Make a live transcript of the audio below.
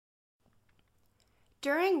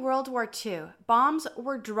During World War II, bombs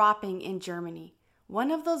were dropping in Germany. One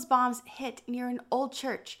of those bombs hit near an old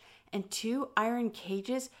church, and two iron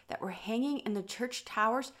cages that were hanging in the church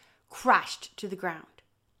towers crashed to the ground.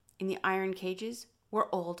 In the iron cages were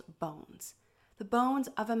old bones. The bones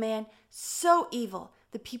of a man so evil,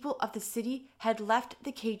 the people of the city had left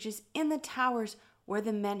the cages in the towers where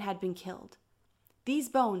the men had been killed. These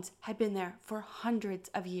bones had been there for hundreds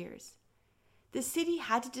of years. The city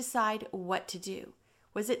had to decide what to do.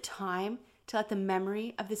 Was it time to let the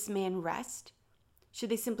memory of this man rest? Should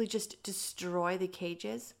they simply just destroy the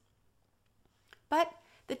cages? But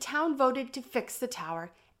the town voted to fix the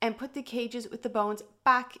tower and put the cages with the bones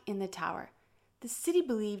back in the tower. The city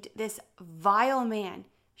believed this vile man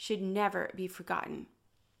should never be forgotten.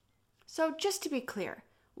 So just to be clear,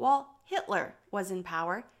 while Hitler was in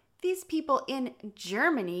power, these people in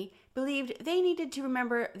Germany believed they needed to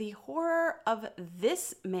remember the horror of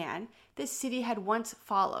this man this city had once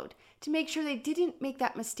followed to make sure they didn't make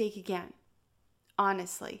that mistake again.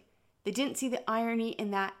 Honestly, they didn't see the irony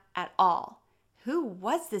in that at all. Who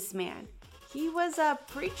was this man? He was a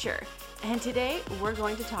preacher, and today we're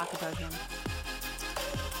going to talk about him.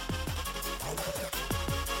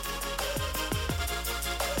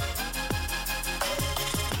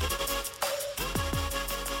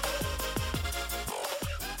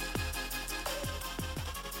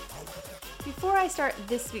 Before I start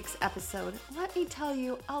this week's episode, let me tell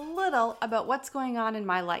you a little about what's going on in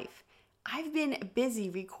my life. I've been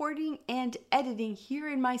busy recording and editing here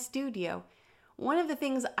in my studio. One of the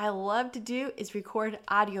things I love to do is record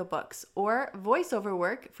audiobooks or voiceover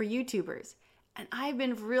work for YouTubers, and I've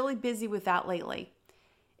been really busy with that lately.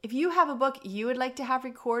 If you have a book you would like to have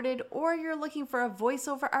recorded or you're looking for a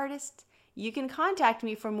voiceover artist, you can contact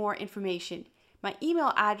me for more information. My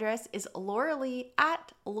email address is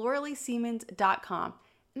lauralee@lauraleesiemens.com,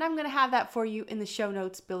 and I'm going to have that for you in the show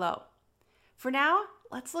notes below. For now,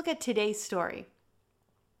 let's look at today's story.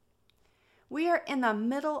 We are in the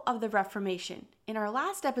middle of the Reformation. In our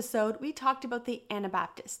last episode, we talked about the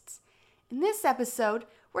Anabaptists. In this episode,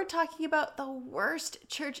 we're talking about the worst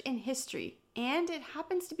church in history, and it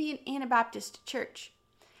happens to be an Anabaptist church.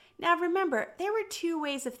 Now remember, there were two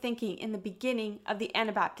ways of thinking in the beginning of the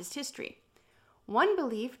Anabaptist history. One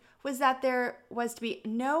belief was that there was to be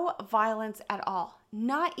no violence at all,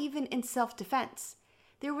 not even in self-defense.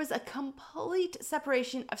 There was a complete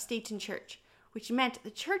separation of state and church, which meant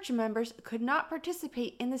the church members could not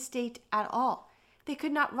participate in the state at all. They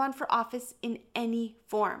could not run for office in any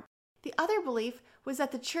form. The other belief was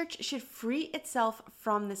that the church should free itself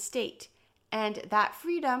from the state, and that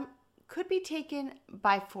freedom could be taken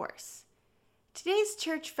by force. Today's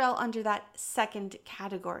church fell under that second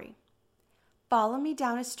category. Follow me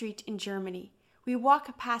down a street in Germany. We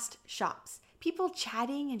walk past shops, people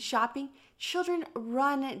chatting and shopping, children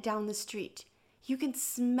run down the street. You can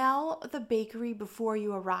smell the bakery before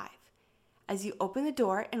you arrive. As you open the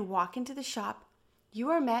door and walk into the shop, you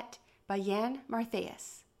are met by Jan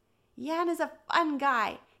Matthäus. Jan is a fun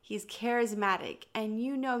guy. He's charismatic, and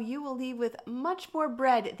you know you will leave with much more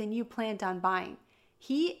bread than you planned on buying.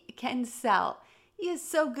 He can sell. He is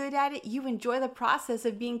so good at it, you enjoy the process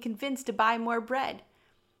of being convinced to buy more bread.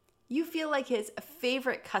 You feel like his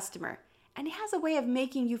favorite customer, and he has a way of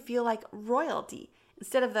making you feel like royalty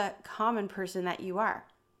instead of the common person that you are.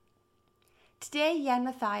 Today, Jan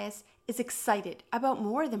Matthäus is excited about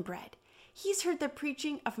more than bread. He's heard the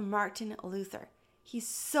preaching of Martin Luther. He's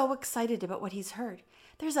so excited about what he's heard.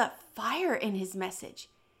 There's a fire in his message.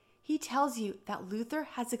 He tells you that Luther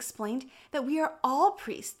has explained that we are all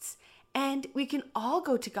priests and we can all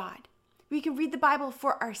go to God. We can read the Bible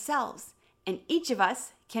for ourselves, and each of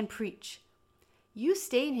us can preach. You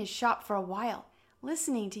stay in his shop for a while,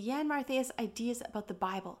 listening to Jan Matthäus' ideas about the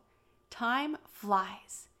Bible. Time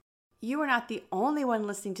flies. You are not the only one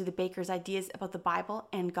listening to the baker's ideas about the Bible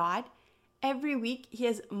and God. Every week, he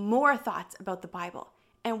has more thoughts about the Bible.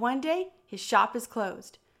 And one day, his shop is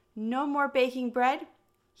closed. No more baking bread.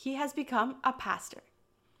 He has become a pastor.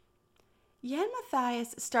 Jan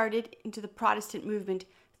Matthäus started into the Protestant movement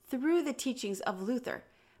through the teachings of Luther,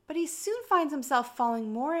 but he soon finds himself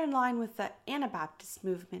falling more in line with the Anabaptist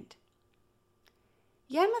movement.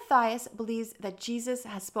 Jan Matthäus believes that Jesus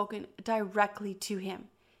has spoken directly to him.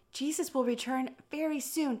 Jesus will return very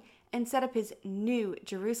soon and set up his new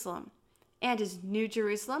Jerusalem. And his new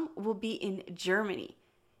Jerusalem will be in Germany.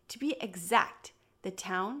 To be exact, the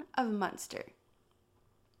town of Munster.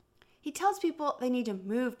 He tells people they need to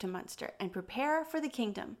move to Munster and prepare for the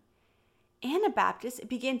kingdom. Anabaptists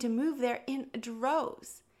began to move there in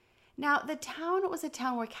droves. Now, the town was a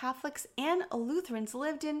town where Catholics and Lutherans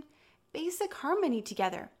lived in basic harmony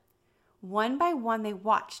together. One by one, they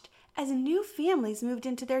watched as new families moved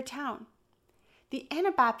into their town. The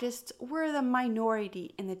Anabaptists were the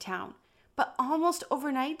minority in the town, but almost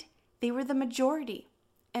overnight, they were the majority.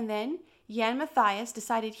 And then Jan Matthias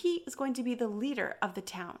decided he was going to be the leader of the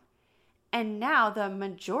town. And now the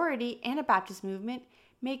majority Anabaptist movement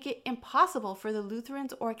make it impossible for the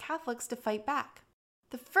Lutherans or Catholics to fight back.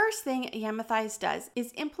 The first thing Jan Matthias does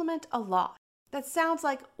is implement a law that sounds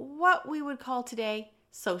like what we would call today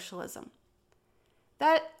socialism.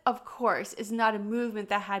 That, of course, is not a movement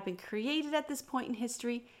that had been created at this point in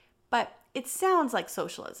history, but it sounds like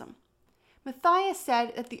socialism. Matthias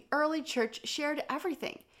said that the early church shared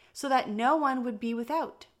everything so that no one would be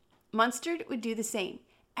without. Munster would do the same.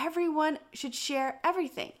 Everyone should share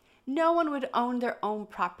everything. No one would own their own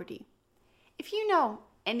property. If you know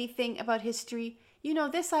anything about history, you know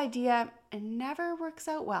this idea never works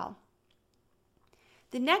out well.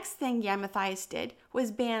 The next thing Jan Matthias did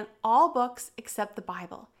was ban all books except the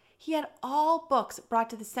Bible. He had all books brought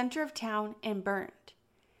to the center of town and burned.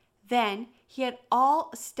 Then he had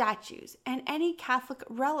all statues and any Catholic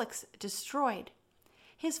relics destroyed.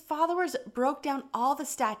 His followers broke down all the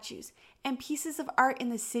statues and pieces of art in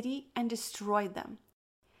the city and destroyed them.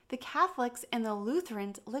 The Catholics and the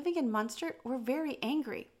Lutherans living in Munster were very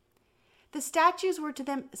angry. The statues were to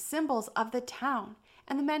them symbols of the town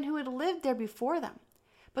and the men who had lived there before them.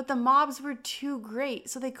 But the mobs were too great,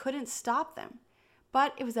 so they couldn't stop them.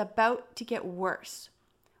 But it was about to get worse.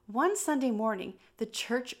 One Sunday morning, the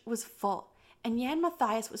church was full, and Jan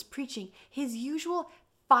Matthias was preaching his usual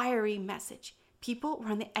fiery message. People were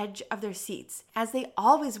on the edge of their seats, as they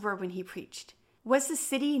always were when he preached. Was the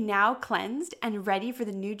city now cleansed and ready for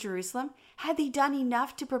the New Jerusalem? Had they done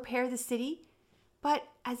enough to prepare the city? But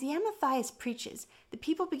as Jan Matthias preaches, the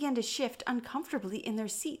people began to shift uncomfortably in their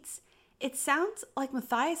seats. It sounds like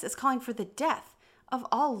Matthias is calling for the death of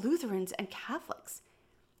all Lutherans and Catholics.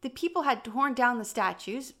 The people had torn down the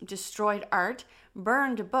statues, destroyed art,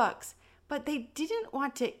 burned books, but they didn't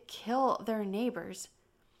want to kill their neighbors.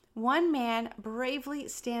 One man bravely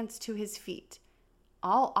stands to his feet.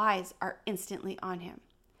 All eyes are instantly on him.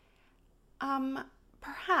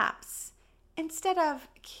 Perhaps, instead of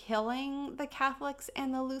killing the Catholics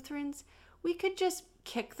and the Lutherans, we could just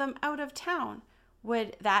kick them out of town.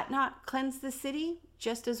 Would that not cleanse the city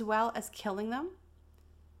just as well as killing them?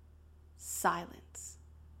 Silence.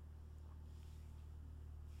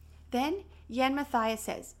 Then Jan Matthias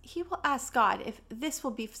says he will ask God if this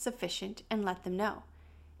will be sufficient and let them know.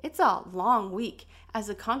 It's a long week as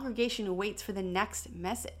the congregation waits for the next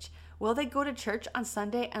message. Will they go to church on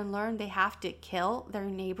Sunday and learn they have to kill their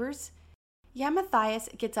neighbors? Jan Matthias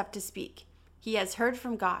gets up to speak. He has heard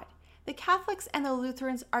from God. The Catholics and the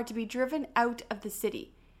Lutherans are to be driven out of the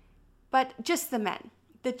city. But just the men,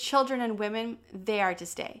 the children and women, they are to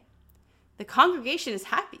stay. The congregation is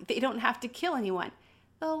happy. They don't have to kill anyone.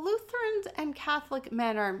 The Lutherans and Catholic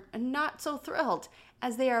men are not so thrilled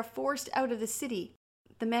as they are forced out of the city.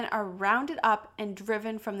 The men are rounded up and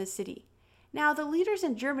driven from the city. Now the leaders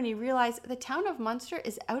in Germany realize the town of Munster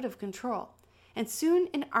is out of control, and soon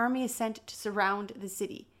an army is sent to surround the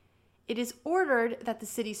city. It is ordered that the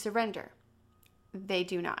city surrender. They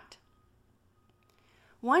do not.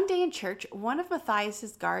 One day in church, one of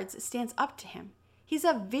Matthias's guards stands up to him. He's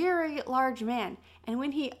a very large man, and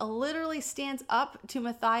when he literally stands up to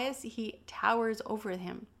Matthias, he towers over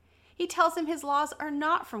him. He tells him his laws are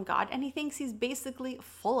not from God, and he thinks he's basically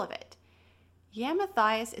full of it. Jan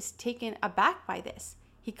Matthias is taken aback by this.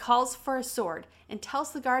 He calls for a sword and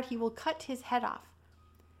tells the guard he will cut his head off.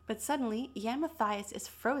 But suddenly, Jan Matthias is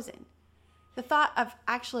frozen. The thought of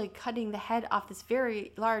actually cutting the head off this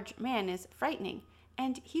very large man is frightening,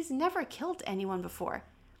 and he's never killed anyone before.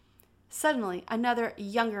 Suddenly, another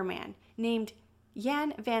younger man named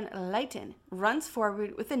Jan van Leiten runs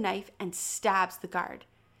forward with a knife and stabs the guard.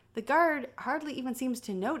 The guard hardly even seems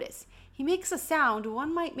to notice. He makes a sound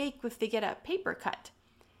one might make if they get a paper cut.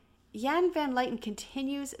 Jan van Leiten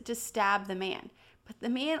continues to stab the man, but the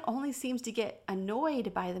man only seems to get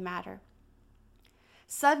annoyed by the matter.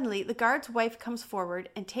 Suddenly, the guard's wife comes forward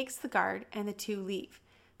and takes the guard, and the two leave.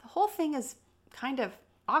 The whole thing is kind of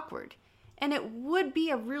awkward, and it would be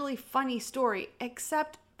a really funny story,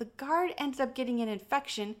 except the guard ended up getting an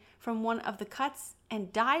infection from one of the cuts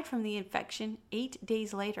and died from the infection 8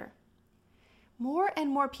 days later. More and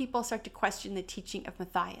more people start to question the teaching of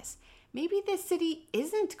Matthias. Maybe this city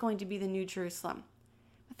isn't going to be the New Jerusalem.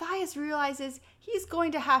 Matthias realizes he's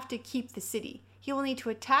going to have to keep the city. He will need to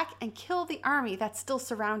attack and kill the army that's still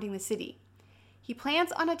surrounding the city. He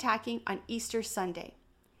plans on attacking on Easter Sunday.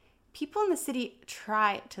 People in the city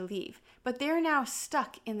try to leave, but they're now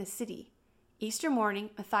stuck in the city. Easter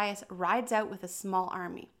morning, Matthias rides out with a small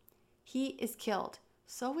army. He is killed.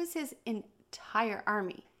 So is his entire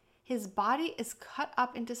army. His body is cut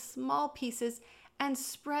up into small pieces and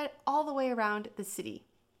spread all the way around the city.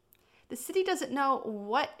 The city doesn't know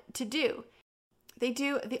what to do. They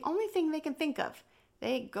do the only thing they can think of.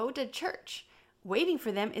 They go to church. Waiting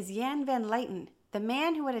for them is Jan van Leyten, the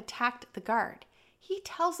man who had attacked the guard. He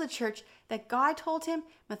tells the church that God told him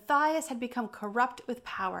Matthias had become corrupt with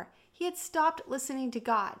power. He had stopped listening to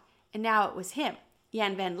God, and now it was him,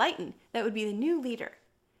 Jan van Leyten, that would be the new leader.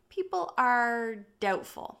 People are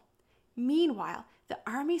doubtful. Meanwhile, the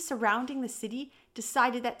army surrounding the city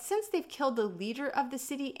decided that since they've killed the leader of the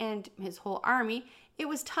city and his whole army, it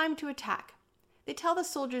was time to attack. They tell the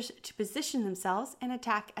soldiers to position themselves and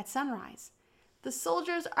attack at sunrise. The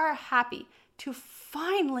soldiers are happy to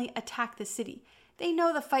finally attack the city. They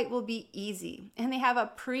know the fight will be easy, and they have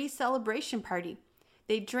a pre-celebration party.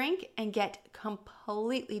 They drink and get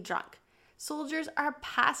completely drunk. Soldiers are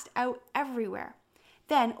passed out everywhere.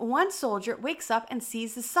 Then one soldier wakes up and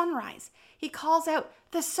sees the sunrise. He calls out,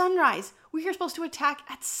 "The sunrise! We are supposed to attack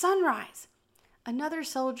at sunrise." Another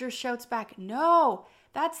soldier shouts back, "No,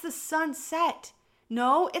 that's the sunset."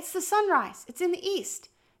 "No, it's the sunrise. It's in the east."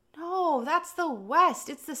 "No, that's the west.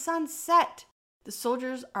 It's the sunset." The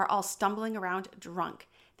soldiers are all stumbling around drunk.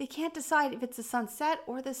 They can't decide if it's the sunset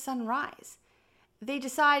or the sunrise. They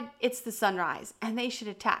decide it's the sunrise and they should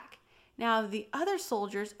attack. Now, the other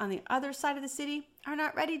soldiers on the other side of the city are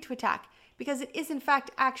not ready to attack because it is in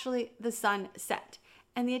fact actually the sunset,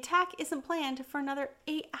 and the attack isn't planned for another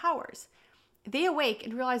 8 hours. They awake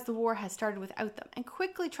and realize the war has started without them and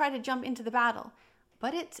quickly try to jump into the battle,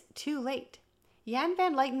 but it's too late. Jan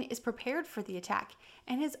van Leyten is prepared for the attack,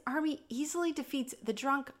 and his army easily defeats the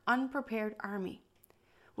drunk, unprepared army.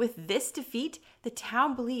 With this defeat, the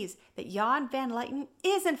town believes that Jan van Leyten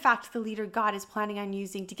is in fact the leader God is planning on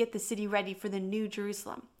using to get the city ready for the new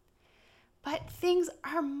Jerusalem. But things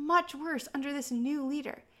are much worse under this new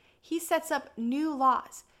leader. He sets up new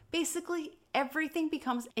laws. Basically, everything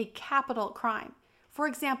becomes a capital crime. For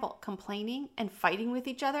example, complaining and fighting with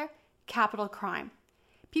each other, capital crime.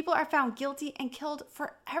 People are found guilty and killed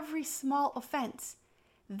for every small offense.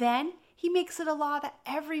 Then he makes it a law that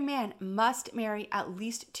every man must marry at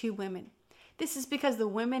least 2 women. This is because the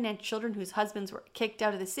women and children whose husbands were kicked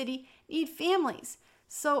out of the city need families.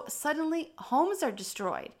 So suddenly homes are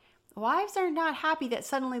destroyed. Wives are not happy that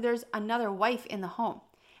suddenly there's another wife in the home.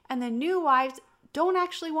 And the new wives don't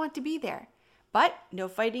actually want to be there. But no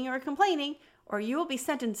fighting or complaining, or you will be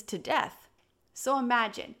sentenced to death. So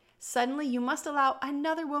imagine, suddenly you must allow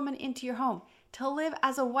another woman into your home to live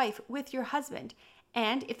as a wife with your husband.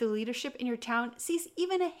 And if the leadership in your town sees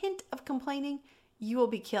even a hint of complaining, you will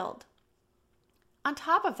be killed. On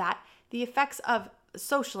top of that, the effects of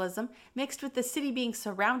socialism mixed with the city being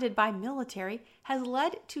surrounded by military has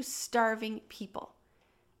led to starving people.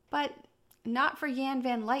 But not for Jan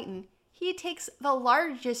van Leyten. He takes the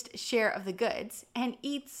largest share of the goods and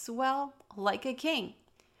eats, well, like a king.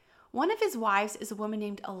 One of his wives is a woman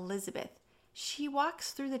named Elizabeth. She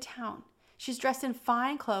walks through the town. She's dressed in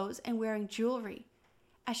fine clothes and wearing jewelry.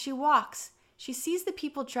 As she walks, she sees the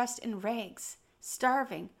people dressed in rags,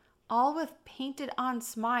 starving, all with painted-on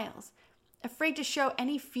smiles, afraid to show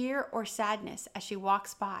any fear or sadness as she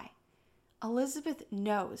walks by. Elizabeth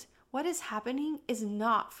knows what is happening is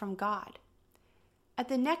not from God. At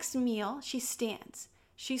the next meal, she stands.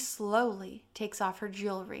 She slowly takes off her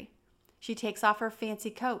jewelry. She takes off her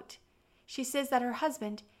fancy coat. She says that her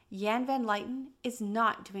husband, Jan van Leyten, is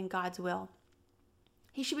not doing God's will.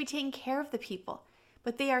 He should be taking care of the people,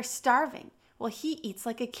 but they are starving while he eats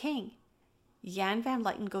like a king. Jan van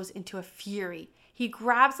Leyten goes into a fury. He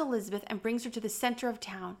grabs Elizabeth and brings her to the center of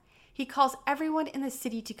town. He calls everyone in the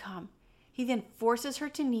city to come. He then forces her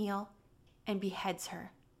to kneel and beheads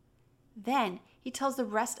her. Then he tells the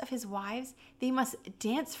rest of his wives they must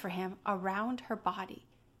dance for him around her body.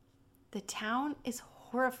 The town is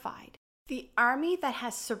horrified. The army that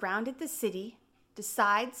has surrounded the city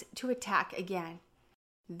decides to attack again.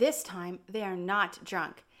 This time, they are not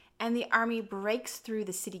drunk, and the army breaks through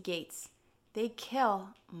the city gates. They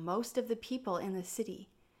kill most of the people in the city.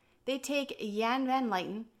 They take Jan van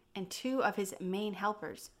Leyten and 2 of his main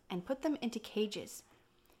helpers and put them into cages.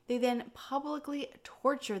 They then publicly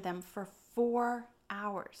torture them for 4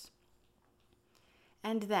 hours.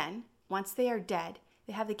 And then, once they are dead,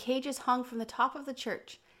 they have the cages hung from the top of the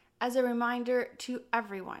church as a reminder to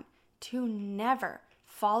everyone to never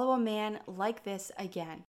follow a man like this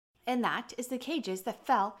again. And that is the cages that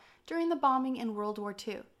fell during the bombing in World War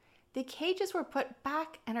II. The cages were put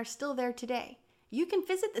back and are still there today. You can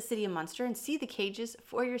visit the city of Munster and see the cages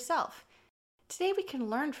for yourself. Today we can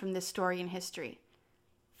learn from this story in history.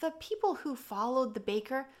 The people who followed the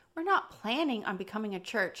baker were not planning on becoming a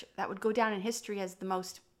church that would go down in history as the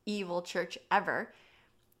most evil church ever.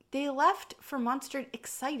 They left for Munster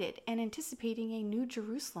excited and anticipating a new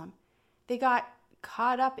Jerusalem. They got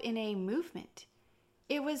caught up in a movement.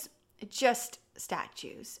 It was just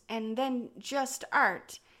statues, and then just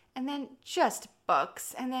art, and then just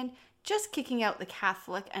books, and then just kicking out the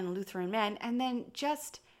Catholic and Lutheran men, and then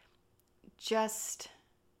just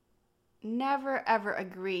never ever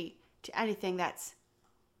agree to anything that's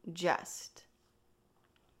just.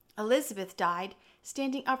 Elizabeth died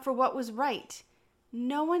standing up for what was right.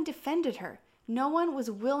 No one defended her. No one was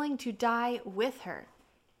willing to die with her.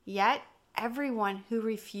 Yet, everyone who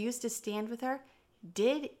refused to stand with her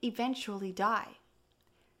did eventually die.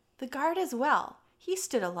 The guard as well. He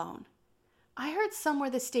stood alone. I heard somewhere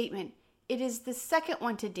the statement, "It is the second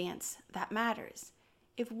one to dance that matters."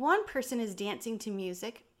 If one person is dancing to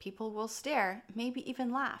music, people will stare, maybe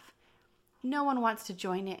even laugh. No one wants to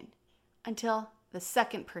join in until the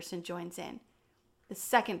second person joins in. The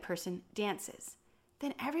second person dances.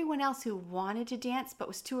 Then everyone else who wanted to dance but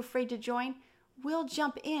was too afraid to join will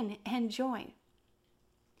jump in and join.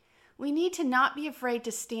 We need to not be afraid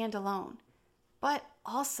to stand alone. But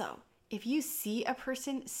also, if you see a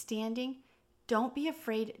person standing, don't be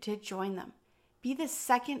afraid to join them. Be the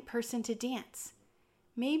second person to dance.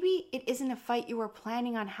 Maybe it isn't a fight you were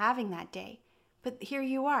planning on having that day, but here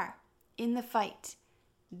you are, in the fight.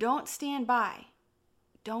 Don't stand by.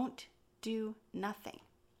 Don't do nothing.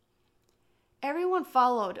 Everyone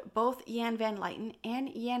followed both Jan van Luyten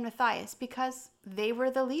and Jan Matthias because they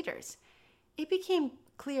were the leaders. It became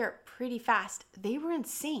clear pretty fast they were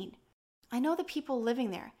insane. I know the people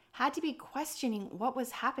living there had to be questioning what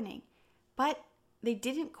was happening, but they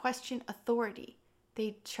didn't question authority.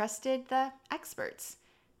 They trusted the experts.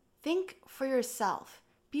 Think for yourself.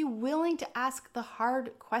 Be willing to ask the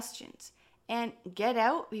hard questions and get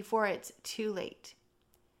out before it's too late.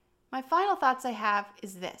 My final thoughts I have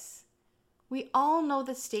is this. We all know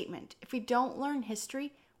the statement, if we don't learn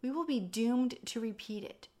history, we will be doomed to repeat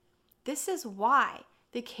it. This is why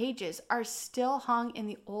the cages are still hung in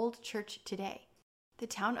the old church today. The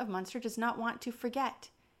town of Munster does not want to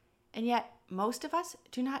forget. And yet, most of us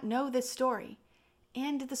do not know this story.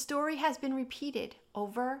 And the story has been repeated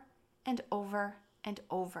over and over and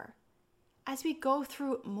over. As we go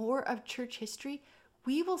through more of church history,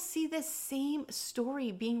 we will see this same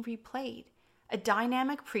story being replayed. A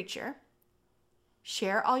dynamic preacher,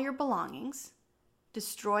 share all your belongings,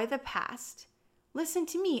 destroy the past, listen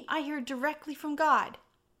to me, I hear directly from God,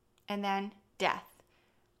 and then death.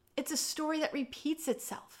 It's a story that repeats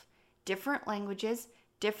itself. Different languages,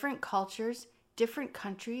 different cultures, different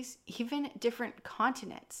countries, even different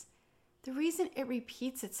continents. The reason it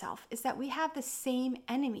repeats itself is that we have the same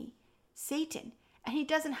enemy, Satan, and he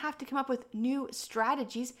doesn't have to come up with new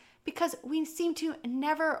strategies because we seem to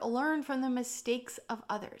never learn from the mistakes of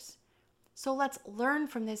others. So let's learn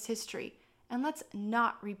from this history and let's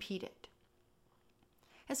not repeat it.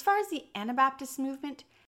 As far as the Anabaptist movement,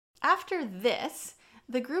 after this,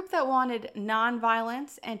 the group that wanted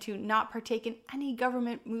nonviolence and to not partake in any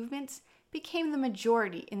government movements became the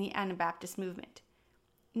majority in the Anabaptist movement.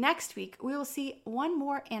 Next week, we will see one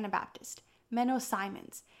more Anabaptist, Menno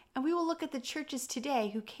Simons, and we will look at the churches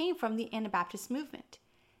today who came from the Anabaptist movement.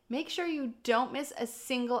 Make sure you don't miss a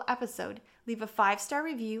single episode. Leave a 5-star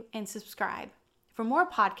review and subscribe. For more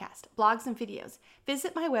podcasts, blogs, and videos,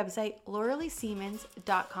 visit my website,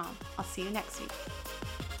 lauraleesiemens.com. I'll see you next week.